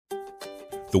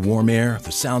The warm air,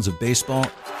 the sounds of baseball,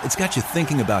 it's got you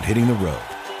thinking about hitting the road.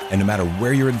 And no matter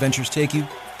where your adventures take you,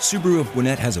 Subaru of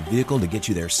Gwinnett has a vehicle to get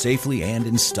you there safely and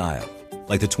in style.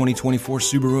 Like the 2024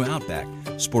 Subaru Outback,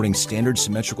 sporting standard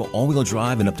symmetrical all-wheel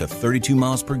drive and up to 32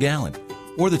 miles per gallon.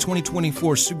 Or the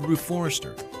 2024 Subaru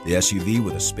Forester, the SUV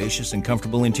with a spacious and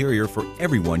comfortable interior for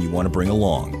everyone you want to bring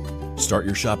along. Start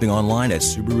your shopping online at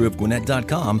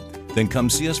SubaruofGwinnett.com, then come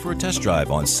see us for a test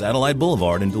drive on Satellite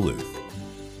Boulevard in Duluth.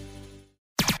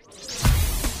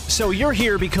 So you're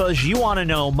here because you want to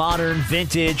know modern,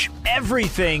 vintage,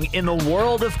 everything in the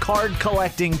world of card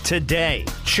collecting today.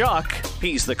 Chuck,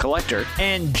 he's the collector,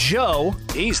 and Joe,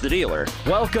 he's the dealer,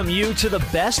 welcome you to the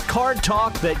best card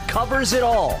talk that covers it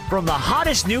all, from the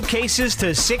hottest new cases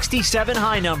to 67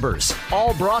 high numbers.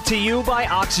 All brought to you by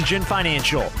Oxygen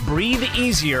Financial. Breathe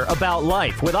easier about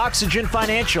life with Oxygen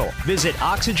Financial. Visit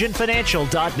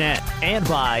oxygenfinancial.net. And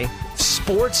by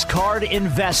Sports Card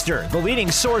Investor, the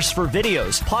leading source for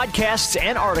videos, podcasts,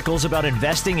 and articles about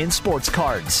investing in sports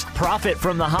cards. Profit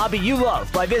from the hobby you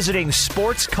love by visiting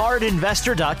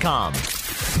sportscardinvestor.com.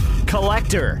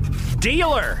 Collector,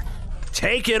 dealer,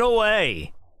 take it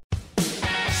away.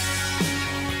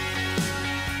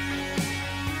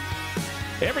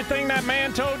 Everything that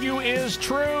man told you is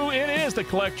true. It is the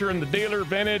collector and the dealer,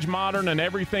 vintage, modern, and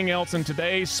everything else in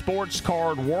today's sports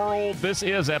card world. This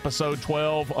is episode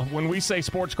 12. When we say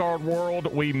sports card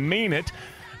world, we mean it.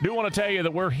 Do want to tell you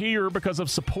that we're here because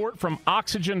of support from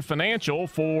Oxygen Financial.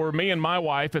 For me and my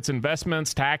wife, it's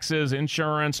investments, taxes,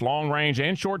 insurance, long-range,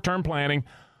 and short-term planning.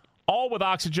 All with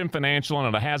Oxygen Financial,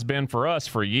 and it has been for us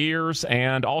for years.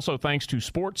 And also thanks to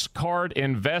Sports Card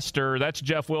Investor. That's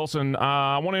Jeff Wilson.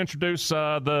 I want to introduce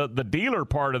the dealer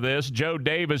part of this, Joe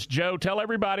Davis. Joe, tell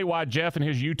everybody why Jeff and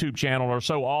his YouTube channel are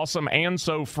so awesome and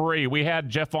so free. We had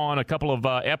Jeff on a couple of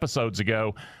episodes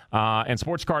ago, and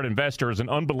Sports Card Investor is an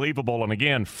unbelievable and,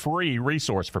 again, free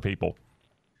resource for people.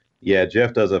 Yeah,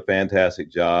 Jeff does a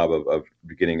fantastic job of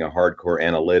getting a hardcore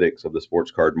analytics of the sports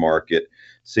card market,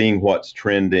 seeing what's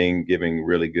trending, giving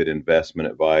really good investment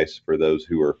advice for those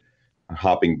who are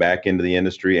hopping back into the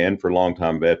industry and for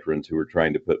longtime veterans who are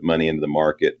trying to put money into the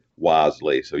market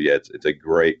wisely. So, yeah, it's a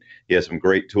great, he has some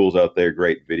great tools out there,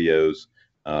 great videos.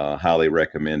 Highly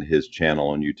recommend his channel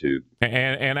on YouTube.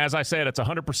 And as I said, it's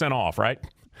 100% off, right?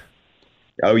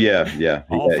 Oh yeah. He has.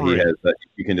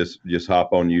 You can just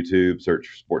hop on YouTube,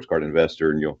 search Sports Card Investor,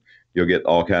 and you'll get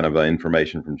all kind of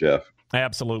information from Jeff.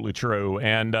 Absolutely true.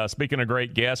 And speaking of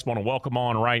great guests, want to welcome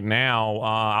on right now.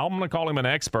 I'm going to call him an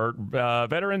expert,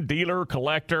 veteran dealer,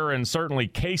 collector, and certainly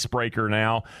case breaker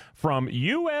now from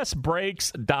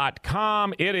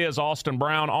usbreaks.com. It is Austin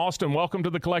Brown. Austin, welcome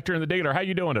to the Collector and the Dealer. How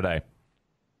you doing today?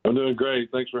 I'm doing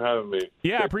great. Thanks for having me.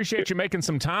 Yeah, I appreciate you making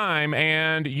some time.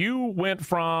 And you went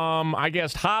from, I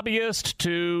guess, hobbyist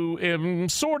to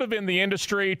sort of in the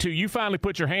industry to you finally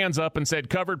put your hands up and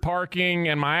said covered parking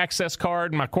and my access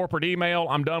card and my corporate email.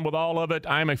 I'm done with all of it.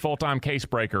 I'm a full-time case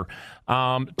breaker.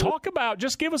 Talk about,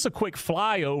 just give us a quick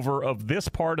flyover of this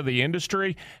part of the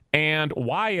industry and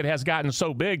why it has gotten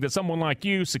so big that someone like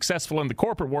you, successful in the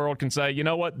corporate world, can say, you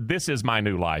know what, this is my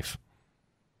new life.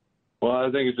 Well,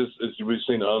 I think we've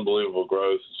seen unbelievable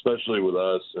growth, especially with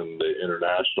us in the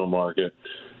international market.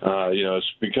 It's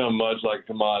become much like a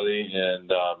commodity,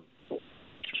 and I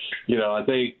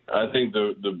think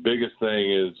the biggest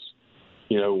thing is,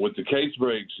 with the case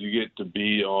breaks, you get to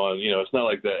be on. It's not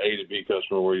like that A to B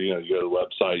customer where you go to the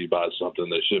website, you buy something,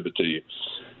 they ship it to you.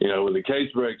 With the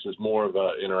case breaks, it's more of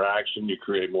an interaction. You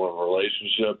create more of a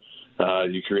relationship.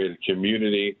 You create a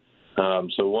community.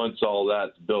 So once all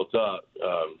that's built up,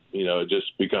 it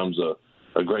just becomes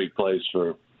a great place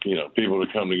for, people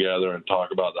to come together and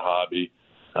talk about the hobby,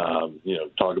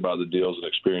 talk about the deals and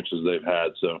experiences they've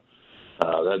had. So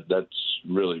that's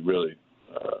really, really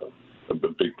a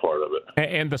big part of it.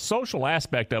 And the social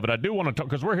aspect of it, I do want to talk,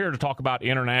 because we're here to talk about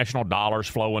international dollars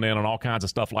flowing in and all kinds of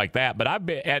stuff like that. But I've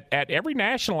been at every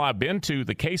national I've been to,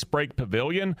 the Case Break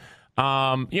Pavilion,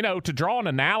 to draw an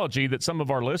analogy that some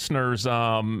of our listeners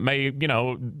may,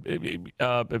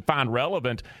 find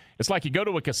relevant, it's like you go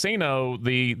to a casino,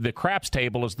 the craps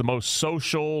table is the most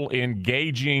social,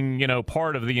 engaging,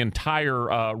 part of the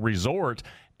entire resort.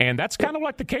 And that's kind of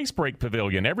like the Case Break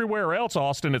Pavilion. Everywhere else,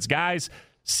 Austin, it's guys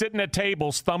sitting at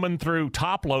tables, thumbing through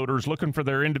top loaders, looking for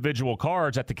their individual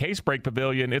cards. At the Case Break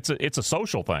Pavilion, it's a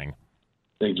social thing.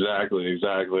 Exactly. And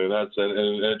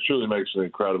it truly makes it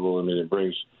incredible. I mean, it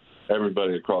brings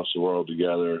everybody across the world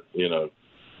together, it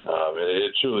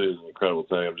truly is an incredible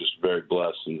thing. I'm just very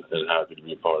blessed and happy to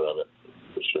be a part of it,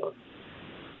 for sure.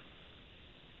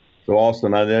 So,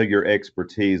 Austin, I know your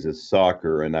expertise is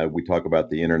soccer, and we talk about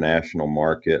the international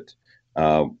market.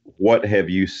 What have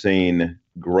you seen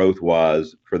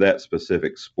growth-wise for that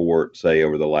specific sport, say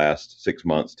over the last 6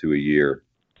 months to a year?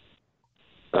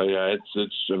 Yeah,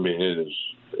 it's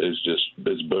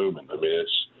booming. I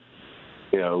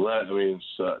mean,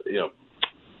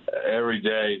 every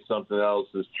day something else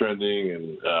is trending,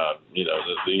 and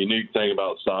the unique thing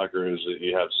about soccer is that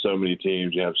you have so many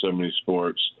teams, you have so many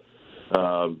sports,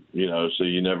 so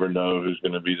you never know who's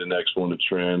going to be the next one to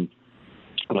trend.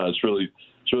 It's really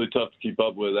tough to keep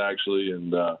up with, actually,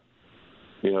 and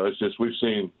it's just we've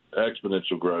seen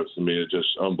exponential growth. I mean, it's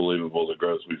just unbelievable the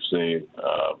growth we've seen,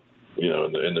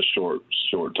 in the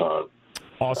short time.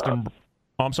 Austin,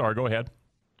 I'm sorry, go ahead.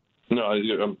 No,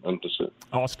 I'm just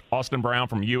Austin Brown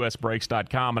from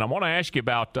usbrakes.com. And I want to ask you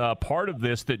about part of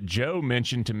this that Joe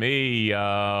mentioned to me,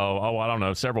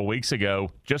 several weeks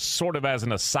ago, just sort of as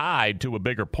an aside to a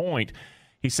bigger point.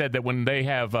 He said that when they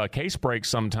have case breaks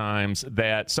sometimes,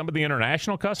 that some of the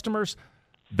international customers,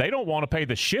 they don't want to pay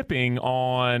the shipping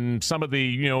on some of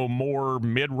the, more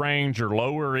mid-range or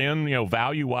lower-end,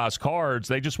 value-wise cards.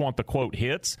 They just want the, quote,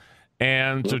 hits.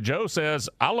 And so Joe says,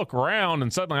 I look around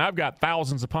and suddenly I've got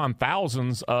thousands upon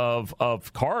thousands of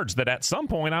cards that at some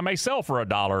point I may sell for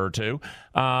 $1 or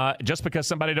 $2 just because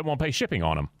somebody didn't want to pay shipping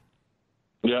on them.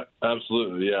 Yeah,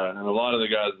 absolutely. Yeah. And a lot of the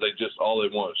guys, all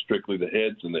they want is strictly the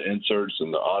hits and the inserts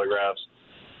and the autographs.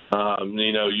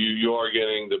 You are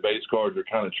getting the base cards are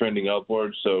kind of trending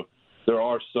upwards. So there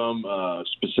are some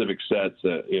specific sets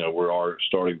that, we are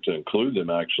starting to include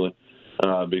them actually.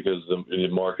 Because the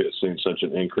market has seen such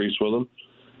an increase with them.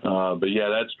 But yeah,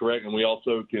 that's correct. And we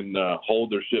also can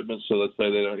hold their shipments. So let's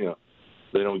say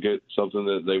they don't get something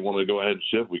that they want to go ahead and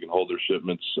ship. We can hold their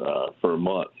shipments for a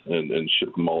month and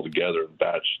ship them all together and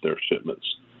batch their shipments.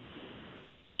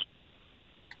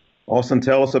 Austin,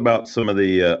 tell us about some of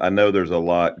the, I know there's a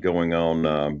lot going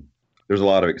on. There's a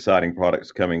lot of exciting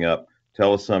products coming up.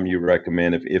 Tell us some you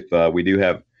recommend if we do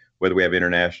have, whether we have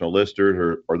international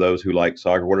listers or those who like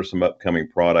soccer. What are some upcoming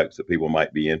products that people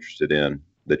might be interested in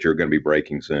that you're going to be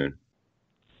breaking soon?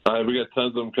 We got tons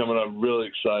of them coming up. I'm really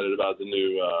excited about the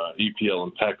new EPL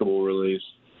Impeccable release.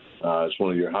 It's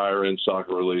one of your higher-end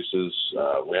soccer releases.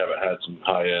 We haven't had some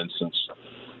high-end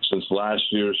since last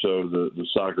year, so the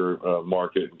soccer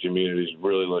market and community is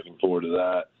really looking forward to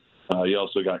that. You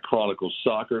also got Chronicles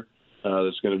Soccer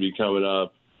that's going to be coming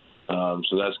up.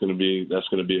 So that's going to be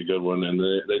a good one. And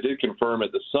they did confirm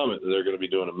at the summit that they're going to be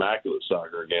doing Immaculate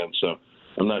Soccer again. So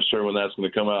I'm not sure when that's going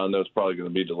to come out. I know it's probably going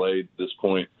to be delayed at this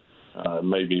point,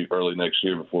 maybe early next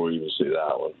year before we even see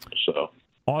that one. So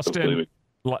Austin,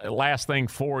 last thing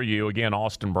for you, again,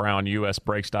 Austin Brown,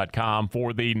 usbrakes.com.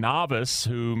 For the novice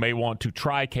who may want to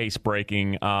try case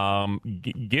breaking,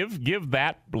 give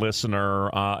that listener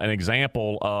an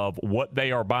example of what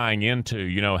they are buying into,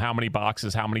 how many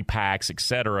boxes, how many packs, et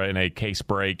cetera, in a case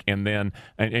break. And then,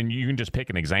 and you can just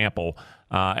pick an example.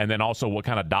 And then also what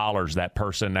kind of dollars that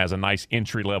person as a nice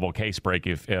entry-level case break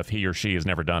if he or she has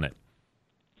never done it.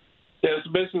 Yeah,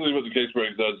 so basically what the case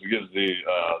break does is it gives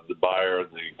the buyer,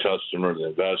 the customer, the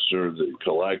investor, the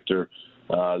collector,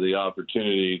 the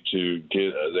opportunity to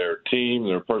get their team,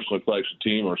 their personal collection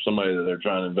team, or somebody that they're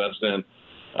trying to invest in.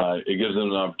 It gives them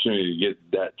an opportunity to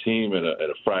get that team at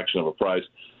a fraction of a price.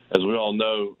 As we all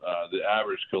know, the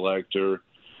average collector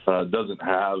doesn't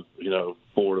have $4,000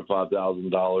 to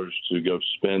 $5,000 to go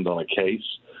spend on a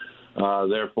case.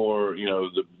 Therefore,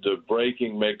 the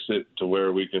breaking makes it to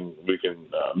where we can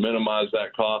minimize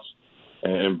that cost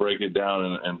and break it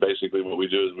down. And basically what we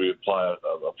do is we apply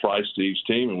a price to each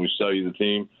team and we sell you the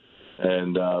team.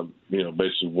 And,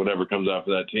 basically whatever comes out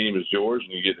for that team is yours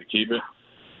and you get to keep it.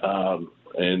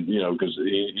 Because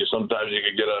sometimes you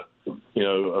could get a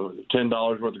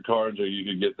 $10 worth of cards, or you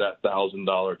could get that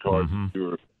 $1,000 card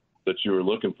that you were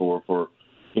looking for.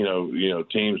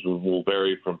 Teams will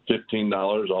vary from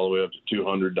 $15 all the way up to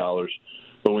 $200.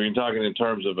 But when you're talking in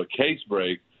terms of a case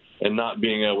break and not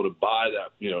being able to buy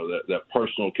that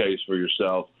personal case for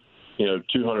yourself,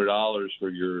 $200 for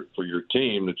your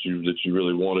team that you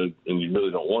really wanted and you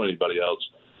really don't want anybody else,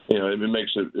 it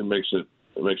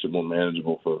makes it more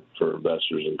manageable for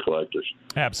investors and collectors.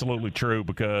 Absolutely true,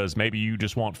 because maybe you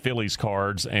just want Phillies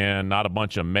cards and not a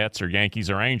bunch of Mets or Yankees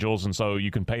or Angels, and so you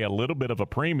can pay a little bit of a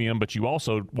premium, but you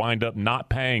also wind up not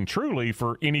paying truly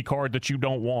for any card that you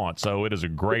don't want. So it is a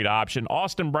great option.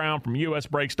 Austin Brown from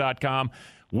usbrakes.com.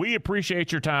 We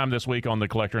appreciate your time this week on The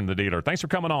Collector and the Dealer. Thanks for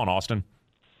coming on, Austin.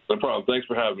 No problem. Thanks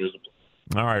for having me.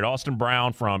 All right, Austin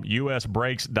Brown from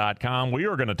usbrakes.com. We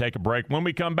are going to take a break. When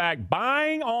we come back,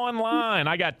 buying online.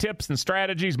 I got tips and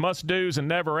strategies, must-dos, and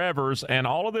never-evers, and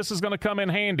all of this is going to come in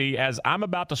handy as I'm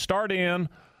about to start in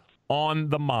on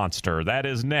the Monster. That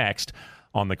is next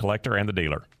on The Collector and the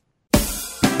Dealer.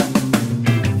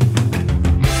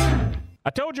 I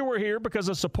told you we're here because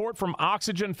of support from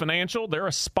Oxygen Financial. They're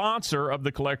a sponsor of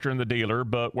The Collector and the Dealer,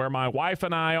 but where my wife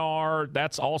and I are,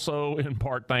 that's also in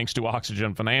part thanks to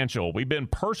Oxygen Financial. We've been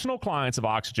personal clients of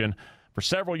Oxygen for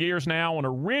several years now, and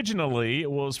originally it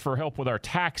was for help with our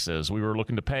taxes. We were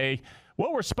looking to pay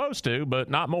what we're supposed to, but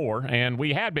not more, and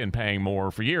we had been paying more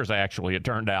for years, actually, it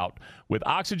turned out. With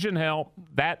Oxygen help,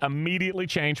 that immediately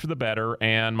changed for the better,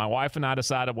 and my wife and I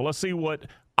decided, well, let's see what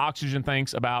Oxygen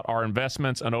thinks about our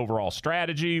investments and overall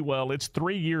strategy. Well, it's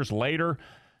 3 years later.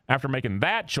 After making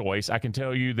that choice, I can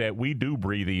tell you that we do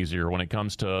breathe easier when it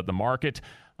comes to the market,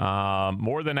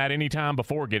 more than at any time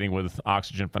before getting with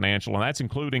Oxygen Financial, and that's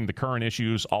including the current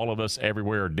issues all of us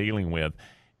everywhere are dealing with.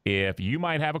 If you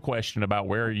might have a question about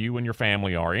where you and your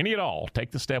family are, any at all,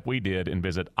 take the step we did and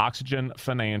visit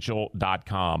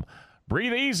oxygenfinancial.com.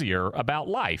 Breathe easier about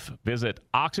life. Visit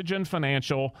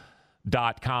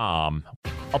oxygenfinancial.com.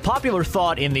 A popular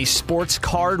thought in the sports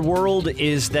card world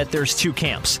is that there's two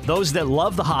camps, those that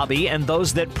love the hobby and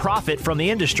those that profit from the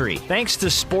industry. Thanks to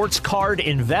Sports Card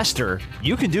Investor,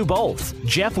 you can do both.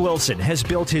 Jeff Wilson has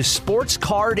built his Sports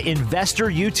Card Investor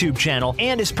YouTube channel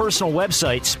and his personal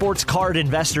website,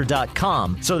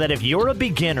 sportscardinvestor.com, so that if you're a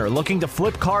beginner looking to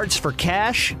flip cards for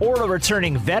cash or a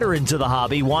returning veteran to the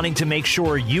hobby wanting to make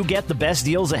sure you get the best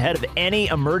deals ahead of any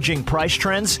emerging price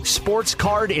trends, Sports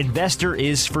Card Investor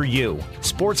is for you.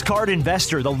 Sports Card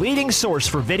Investor, the leading source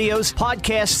for videos,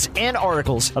 podcasts, and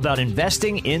articles about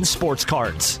investing in sports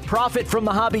cards. Profit from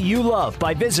the hobby you love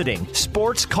by visiting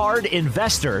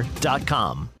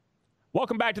sportscardinvestor.com.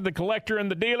 Welcome back to The Collector and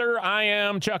the Dealer. I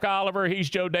am Chuck Oliver. He's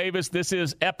Joe Davis. This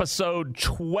is episode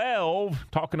 12,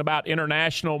 talking about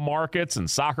international markets and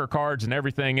soccer cards and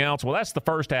everything else. Well, that's the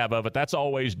first half of it. That's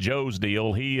always Joe's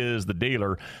deal. He is the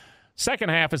dealer. Second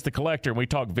half is the collector, and we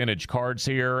talk vintage cards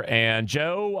here. And,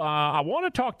 Joe, I want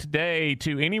to talk today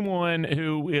to anyone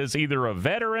who is either a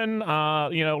veteran,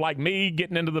 like me,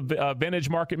 getting into the vintage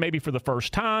market maybe for the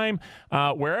first time,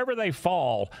 wherever they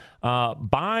fall,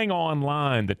 buying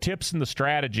online, the tips and the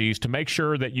strategies to make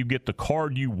sure that you get the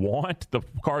card you want, the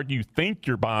card you think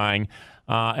you're buying,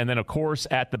 and then, of course,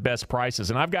 at the best prices.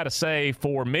 And I've got to say,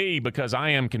 for me, because I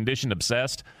am condition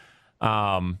obsessed,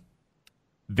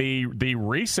 the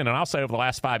recent, and I'll say over the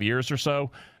last 5 years or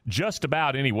so, just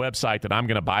about any website that I'm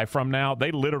going to buy from now,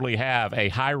 they literally have a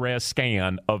high-res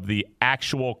scan of the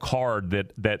actual card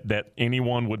that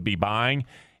anyone would be buying,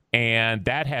 and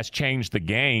that has changed the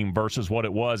game versus what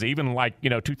it was, even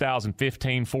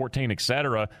 2015, 14, et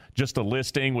cetera, just a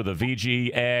listing with a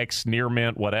VGX, near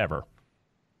mint, whatever.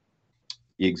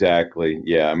 Exactly.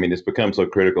 Yeah. I mean, it's become so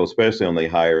critical, especially on the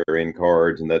higher end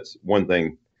cards, and that's one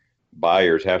thing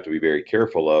buyers have to be very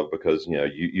careful of, because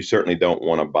you certainly don't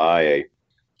want to buy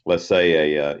let's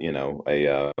say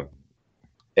a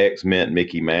X Mint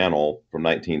Mickey Mantle from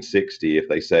 1960 if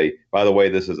they say, by the way,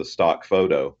 this is a stock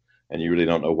photo, and you really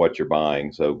don't know what you're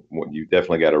buying. So you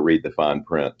definitely got to read the fine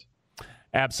print.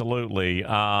 Absolutely.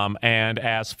 And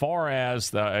as far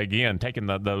as taking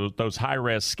those high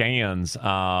res scans,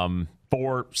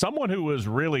 for someone who is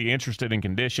really interested in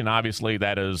condition, obviously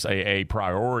that is a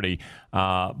priority,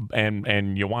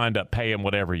 and you wind up paying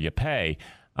whatever you pay.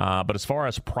 But as far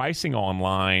as pricing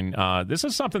online, this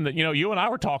is something that, you and I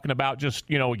were talking about just,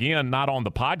 again, not on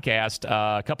the podcast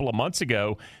a couple of months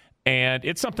ago. And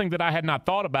it's something that I had not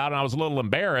thought about, and I was a little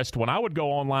embarrassed. When I would go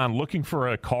online looking for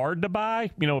a card to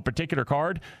buy, a particular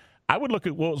card, I would look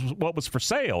at what was for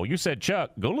sale. You said,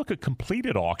 Chuck, go look at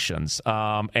completed auctions.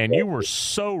 And you were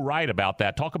so right about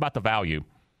that. Talk about the value.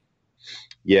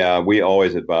 Yeah, we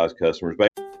always advise customers.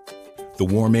 The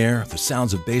warm air, the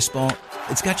sounds of baseball,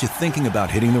 it's got you thinking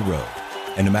about hitting the road.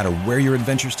 And no matter where your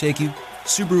adventures take you,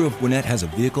 Subaru of Gwinnett has a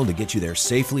vehicle to get you there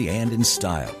safely and in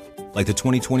style. Like the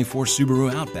 2024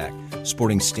 Subaru Outback,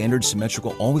 sporting standard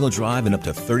symmetrical all-wheel drive and up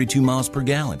to 32 miles per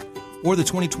gallon. Or the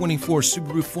 2024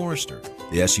 Subaru Forester,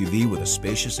 the SUV with a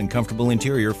spacious and comfortable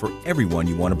interior for everyone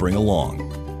you want to bring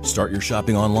along. Start your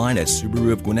shopping online at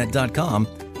SubaruofGwinnett.com,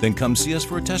 then come see us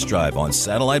for a test drive on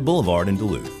Satellite Boulevard in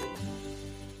Duluth.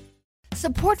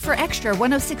 Support for Extra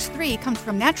 106.3 comes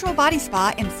from Natural Body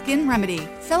Spa and Skin Remedy,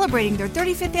 celebrating their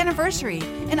 35th anniversary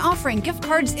and offering gift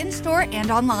cards in-store and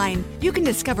online. You can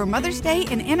discover Mother's Day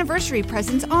and anniversary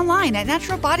presents online at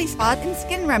Natural Body Spa and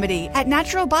Skin Remedy at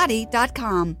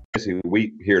naturalbody.com.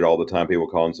 We hear it all the time. People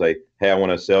call and say, hey, I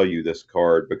want to sell you this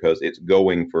card because it's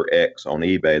going for X on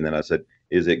eBay. And then I said,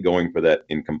 is it going for that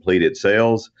in completed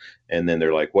sales? And then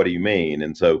they're like, what do you mean?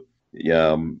 And so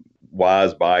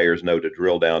wise buyers know to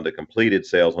drill down to completed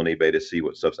sales on eBay to see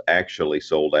what stuff's actually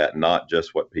sold at, not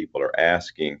just what people are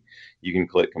asking. You can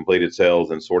click completed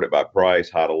sales and sort it by price,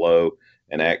 high to low,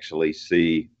 and actually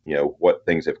see, what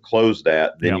things have closed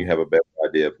at. Then you have a better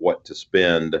idea of what to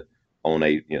spend on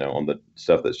on the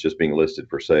stuff that's just being listed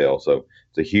for sale. So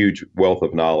it's a huge wealth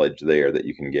of knowledge there that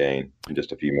you can gain in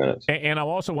just a few minutes. And I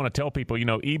also want to tell people,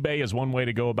 eBay is one way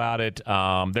to go about it.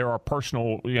 There are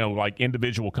personal, like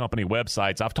individual company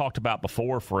websites I've talked about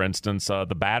before, for instance,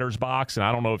 the Batter's Box. And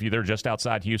I don't know if they're just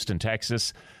outside Houston,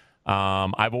 Texas.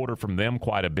 I've ordered from them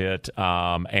quite a bit,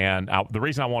 the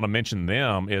reason I want to mention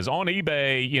them is on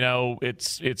eBay,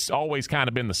 it's always kind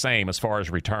of been the same as far as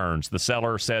returns. The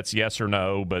seller sets yes or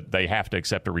no, but they have to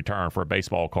accept a return for a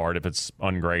baseball card if it's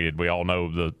ungraded. We all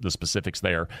know the specifics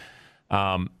there.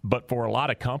 But for a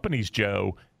lot of companies,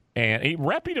 Joe, and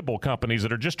reputable companies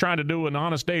that are just trying to do an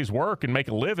honest day's work and make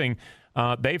a living,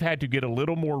 they've had to get a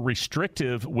little more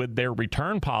restrictive with their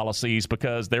return policies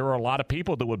because there are a lot of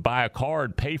people that would buy a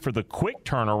card, pay for the quick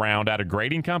turnaround at a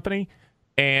grading company,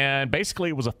 and basically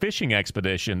it was a fishing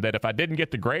expedition that if I didn't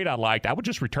get the grade I liked, I would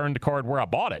just return the card where I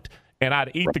bought it, and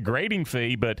I'd eat the grading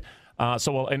fee, but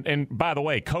and by the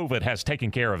way, COVID has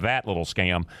taken care of that little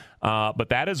scam. But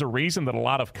that is a reason that a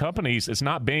lot of companies, it's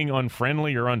not being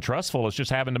unfriendly or untrustful. It's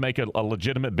just having to make a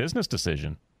legitimate business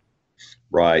decision.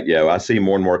 Right. Yeah. I see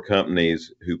more and more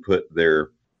companies who put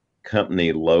their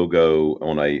company logo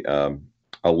on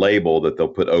a label that they'll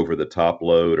put over the top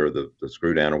load or the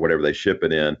screw down or whatever they ship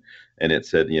it in. And it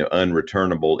said,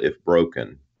 unreturnable if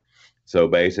broken. So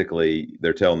basically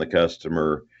they're telling the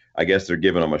customer, I guess they're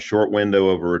giving them a short window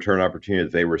of a return opportunity.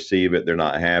 If they receive it, they're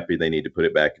not happy, they need to put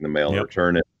it back in the mail and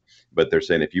return it. But they're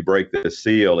saying if you break the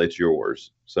seal, it's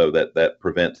yours. So that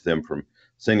prevents them from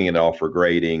sending it off for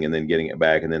grading and then getting it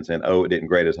back and then saying, oh, it didn't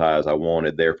grade as high as I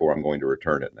wanted, therefore I'm going to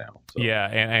return it now. So. Yeah,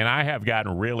 and I have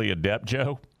gotten really adept,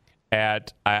 Joe,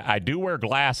 at I do wear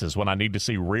glasses when I need to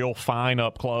see real fine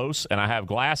up close, and I have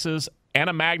glasses and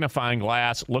a magnifying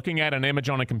glass looking at an image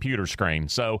on a computer screen.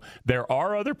 So there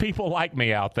are other people like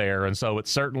me out there, and so it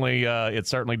certainly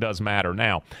does matter.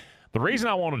 Now, the reason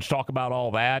I wanted to talk about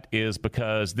all that is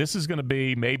because this is going to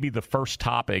be maybe the first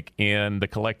topic in the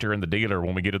collector and the dealer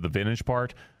when we get to the vintage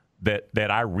part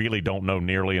that I really don't know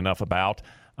nearly enough about.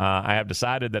 I have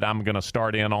decided that I'm going to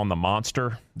start in on the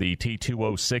Monster, the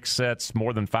T206 sets,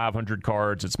 more than 500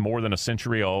 cards. It's more than a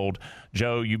century old.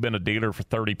 Joe, you've been a dealer for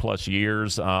 30-plus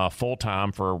years,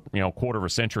 full-time for quarter of a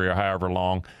century or however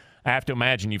long. I have to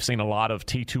imagine you've seen a lot of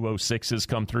T206s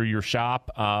come through your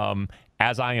shop.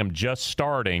 As I am just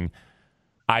starting,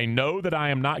 I know that I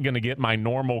am not going to get my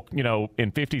normal,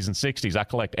 in 50s and 60s, I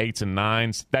collect 8s and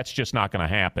 9s. That's just not going to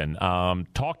happen.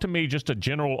 Talk to me just a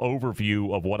general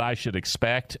overview of what I should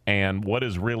expect and what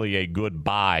is really a good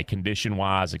buy,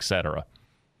 condition-wise, et cetera.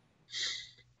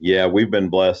 Yeah, we've been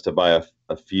blessed to buy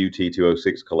a few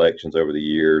T206 collections over the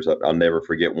years. I'll never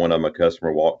forget one of them. A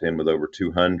customer walked in with over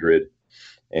 200,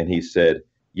 and he said,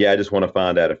 yeah, I just want to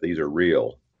find out if these are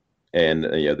real. And,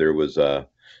 there was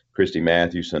Christy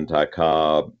Mathewson, Ty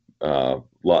Cobb,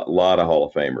 lot of Hall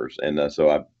of Famers. And so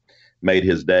I made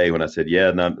his day when I said,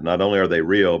 yeah, not only are they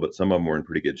real, but some of them were in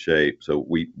pretty good shape. So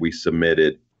we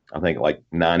submitted, I think, like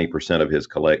 90% of his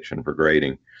collection for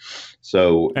grading.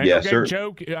 So, and, yeah, okay, sir.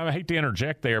 Joe, I hate to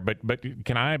interject there, but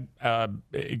can I,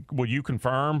 will you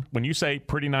confirm when you say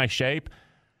pretty nice shape,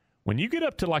 when you get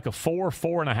up to like a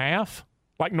 4.5,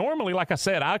 like normally, like I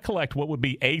said, I collect what would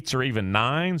be 8s or even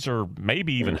 9s or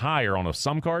maybe even higher on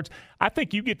some cards. I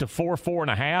think you get to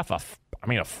 4.5,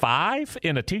 a 5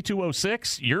 in a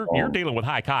T206, you're dealing with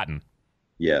high cotton.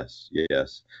 Yes.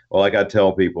 Well, like I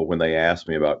tell people when they ask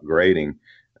me about grading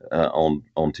on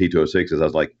T206s, I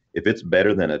was like, if it's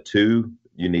better than a 2,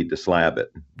 you need to slab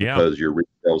it because your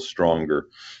retail's stronger.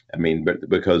 But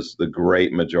because the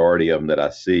great majority of them that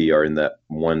I see are in that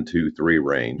 1, 2, 3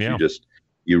 range. Yeah.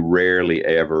 You rarely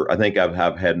ever, I think I've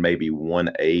had maybe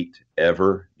 1/8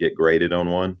 ever get graded on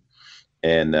one.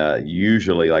 And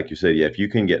usually, like you said, if you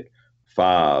can get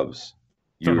 5s,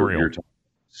 you're talking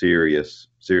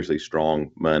seriously strong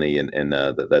money, and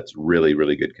that's really,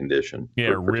 really good condition.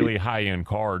 Yeah, really high-end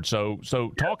card. So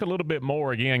talk a little bit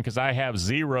more again, because I have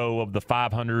 0 of the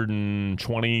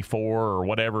 524 or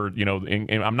whatever,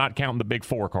 and I'm not counting the big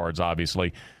 4 cards,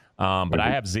 obviously. But I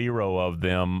have 0 of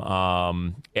them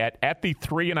at the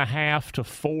 3.5 to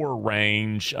 4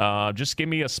 range. Just give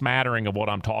me a smattering of what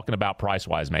I'm talking about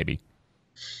price-wise, maybe.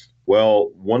 Well,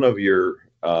 one of your,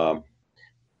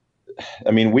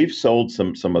 we've sold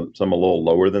some a little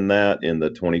lower than that in the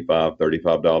 $25,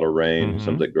 $35 range.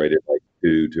 Some that graded like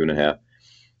 2.5.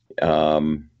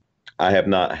 I have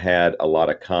not had a lot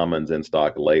of commons in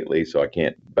stock lately, so I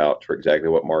can't vouch for exactly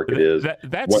what market is.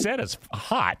 That set is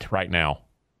hot right now.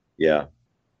 Yeah.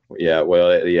 Yeah.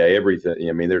 Well, yeah, everything.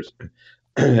 I mean, there's,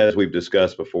 as we've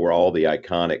discussed before, all the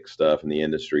iconic stuff in the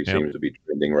industry seems to be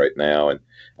trending right now. And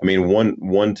I mean,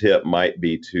 one tip might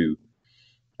be to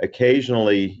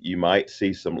occasionally you might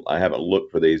see some, I haven't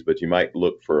looked for these, but you might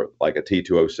look for like a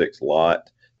T206 lot,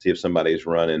 see if somebody's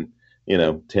running,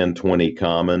 10, 20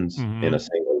 commons in a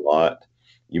single lot.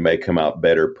 You may come out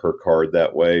better per card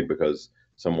that way because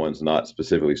someone's not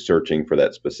specifically searching for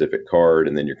that specific card,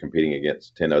 and then you're competing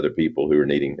against 10 other people who are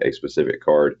needing a specific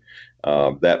card.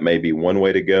 That may be one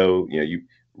way to go.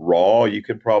 You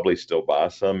can probably still buy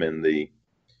some in the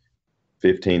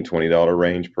 $15, $20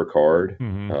 range per card.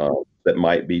 That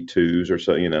might be twos or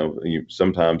so. You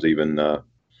sometimes even,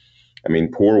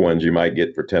 poor ones you might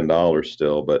get for $10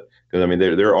 still, but because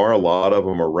there are a lot of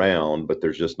them around, but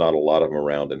there's just not a lot of them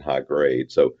around in high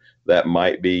grade. So that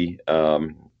might be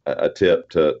a tip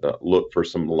to look for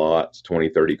some lots, 20,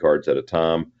 30 cards at a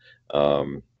time.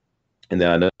 And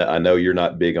then I know you're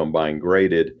not big on buying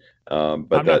graded, but I'm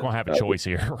not going to have a choice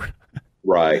here.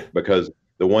 Right. Because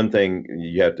the one thing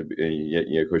you have to,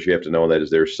 of course, you have to know that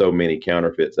is there's so many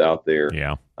counterfeits out there.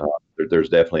 Yeah. There's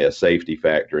definitely a safety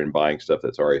factor in buying stuff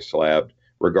that's already slabbed,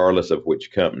 regardless of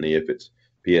which company. If it's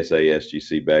PSA,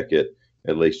 SGC, Beckett,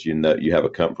 at least you have a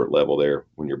comfort level there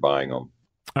when you're buying them.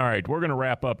 All right, we're going to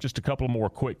wrap up. Just a couple more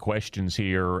quick questions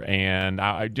here, and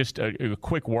just a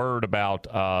quick word about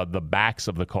the backs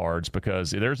of the cards, because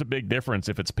there's a big difference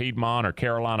if it's Piedmont or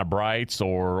Carolina Brights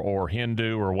or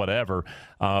Hindu or whatever.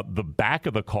 The back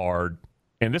of the card,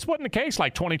 and this wasn't the case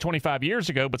like 20, 25 years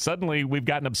ago, but suddenly we've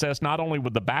gotten obsessed not only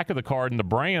with the back of the card and the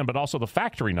brand, but also the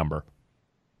factory number.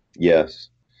 Yes.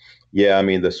 Yeah,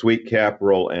 the Sweet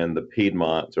Caporal and the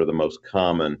Piedmonts are the most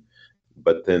common,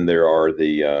 but then there are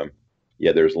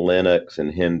there's Lennox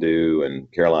and Hindu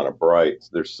and Carolina Brights.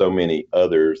 There's so many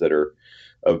others that are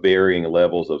of varying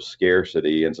levels of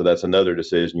scarcity. And so that's another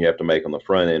decision you have to make on the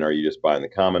front end. Are you just buying the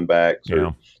common backs,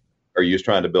 or are you just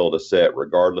trying to build a set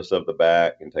regardless of the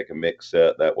back and take a mixed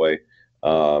set that way?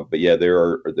 But yeah,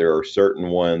 there are certain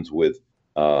ones with,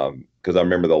 because I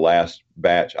remember the last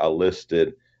batch I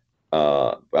listed,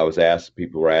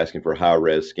 people were asking for high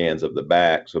res scans of the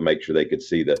back, so make sure they could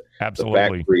see the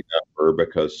factory number,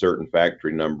 because certain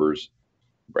factory numbers,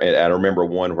 and I remember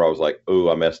one where I was like, "Oh,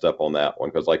 I messed up on that one,"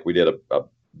 because like we did a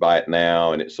buy it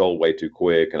now and it sold way too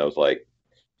quick, and I was like,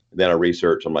 then I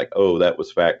researched, I'm like, oh, that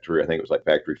was factory. I think it was like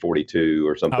factory 42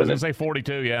 or something. I was gonna say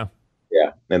 42, yeah.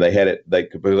 Yeah, and they had it.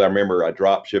 Because I remember I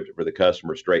drop shipped it for the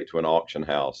customer straight to an auction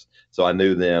house, so I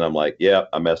knew then. I'm like, yeah,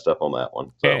 I messed up on that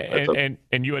one. So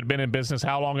and you had been in business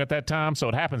how long at that time? So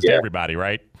it happens to everybody,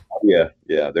 right?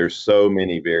 Yeah. There's so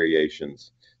many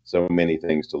variations, so many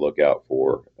things to look out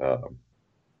for. All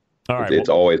right, it's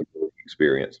always a good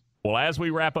experience. Well, as we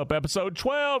wrap up episode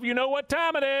 12, you know what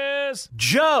time it is.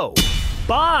 Joe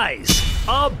buys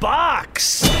a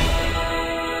box.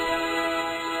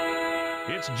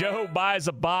 It's Joe Buys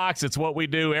a Box. It's what we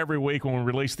do every week when we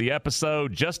release the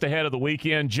episode just ahead of the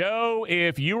weekend. Joe,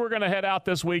 if you were going to head out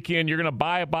this weekend, you're going to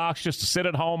buy a box just to sit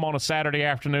at home on a Saturday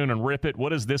afternoon and rip it.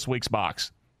 What is this week's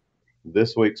box?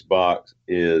 This week's box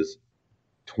is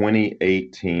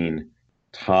 2018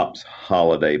 Topps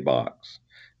Holiday Box.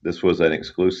 This was a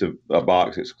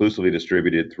box exclusively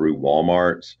distributed through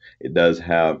Walmart's. It does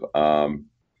have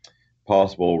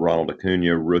possible Ronald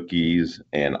Acuna rookies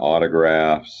and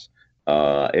autographs.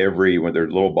 When they're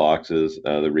little boxes,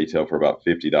 they retail for about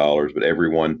 $50, but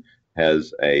everyone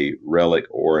has a relic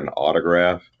or an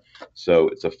autograph. So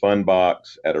it's a fun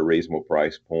box at a reasonable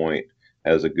price point,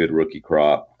 has a good rookie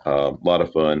crop, a lot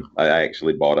of fun. I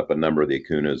actually bought up a number of the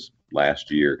Acunas last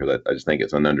year because I just think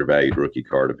it's an undervalued rookie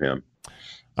card of him.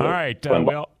 So, all right.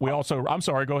 We also, I'm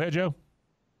sorry, go ahead, Joe.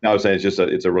 No, I was saying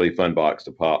it's a really fun box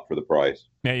to pop for the price.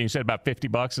 Yeah, you said about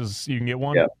 $50 is you can get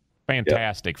one? Yeah.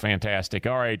 Fantastic.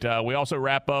 All right, we also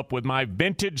wrap up with my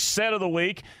vintage set of the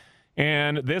week,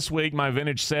 and this week my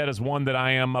vintage set is one that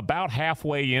I am about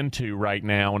halfway into right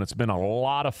now, and it's been a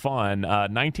lot of fun.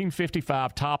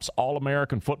 1955 Topps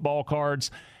All-American football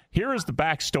cards. Here is the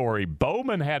backstory.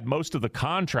 Bowman had most of the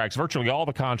contracts, virtually all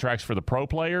the contracts for the pro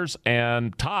players,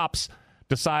 and Topps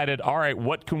decided, all right,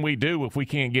 what can we do if we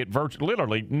can't get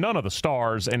literally none of the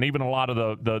stars and even a lot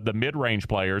of the mid-range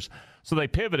players? So they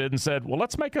pivoted and said, well,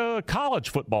 let's make a college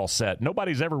football set.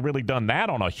 Nobody's ever really done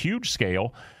that on a huge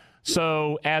scale.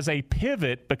 So as a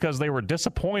pivot, because they were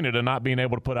disappointed in not being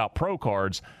able to put out pro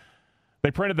cards, They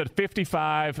printed the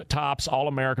 55 Topps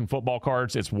All-American football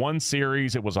cards. It's one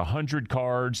series. It was 100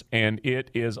 cards, and it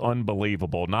is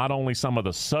unbelievable. Not only some of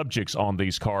the subjects on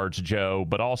these cards, Joe,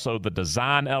 but also the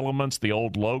design elements, the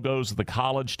old logos of the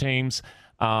college teams.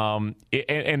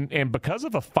 And because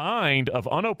of a find of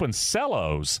unopened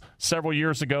cellos several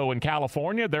years ago in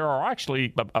California, there are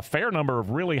actually a fair number of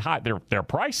really high, they're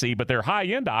pricey, but they're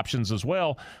high-end options as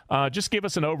well. Just give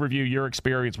us an overview, your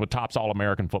experience with Topps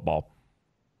All-American football.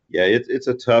 Yeah, it's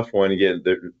a tough one. Again,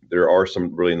 there are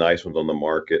some really nice ones on the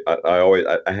market.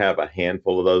 I have a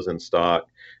handful of those in stock.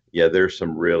 Yeah, there's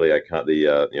some really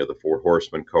the Four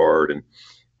Horsemen card, and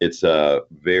it's a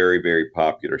very, very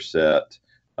popular set.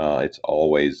 It's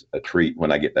always a treat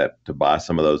when I get to buy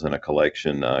some of those in a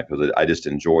collection because I just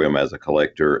enjoy them as a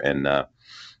collector. And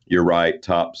you're right,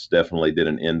 Topps definitely did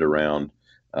an end around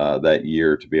that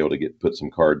year to be able to put some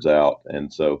cards out,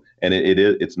 and so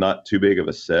it's not too big of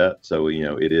a set, so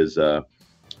it is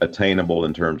attainable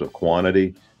in terms of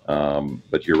quantity.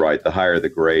 But you're right, the higher the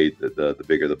grade, the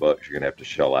bigger the bucks you're going to have to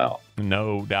shell out.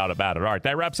 No doubt about it. All right,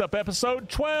 that wraps up episode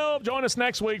 12. Join us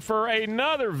next week for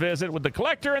another visit with the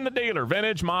collector and the dealer,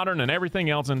 vintage, modern, and everything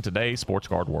else in today's sports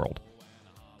card world.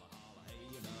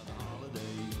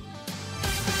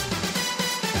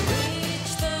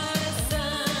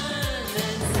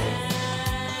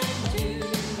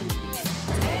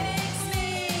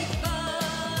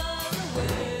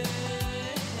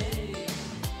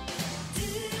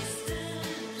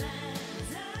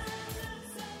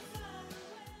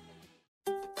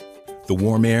 The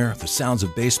warm air, the sounds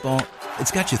of baseball,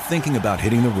 it's got you thinking about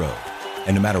hitting the road.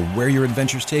 And no matter where your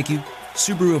adventures take you,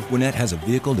 Subaru of Gwinnett has a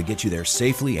vehicle to get you there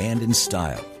safely and in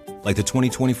style. Like the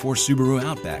 2024 Subaru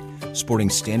Outback, sporting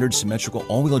standard symmetrical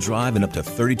all-wheel drive and up to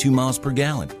 32 miles per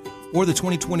gallon. Or the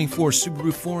 2024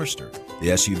 Subaru Forester,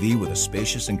 the SUV with a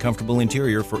spacious and comfortable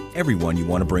interior for everyone you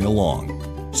want to bring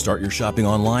along. Start your shopping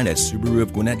online at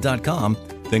SubaruofGwinnett.com,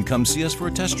 then come see us for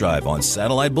a test drive on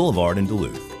Satellite Boulevard in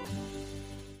Duluth.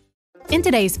 In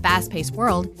today's fast-paced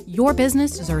world, your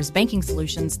business deserves banking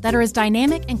solutions that are as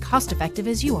dynamic and cost-effective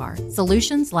as you are.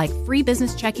 Solutions like free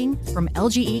business checking from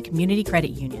LGE Community Credit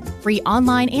Union, free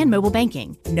online and mobile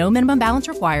banking, no minimum balance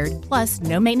required, plus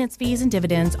no maintenance fees and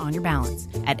dividends on your balance.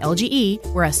 At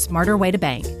LGE, we're a smarter way to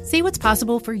bank. See what's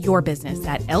possible for your business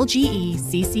at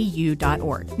lgeccu.org.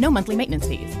 No monthly maintenance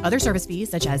fees. Other service fees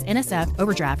such as NSF,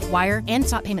 overdraft, wire, and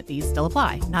stop payment fees still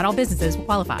apply. Not all businesses will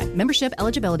qualify. Membership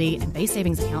eligibility and base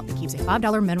savings account that keeps a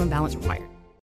 $5 minimum balance required.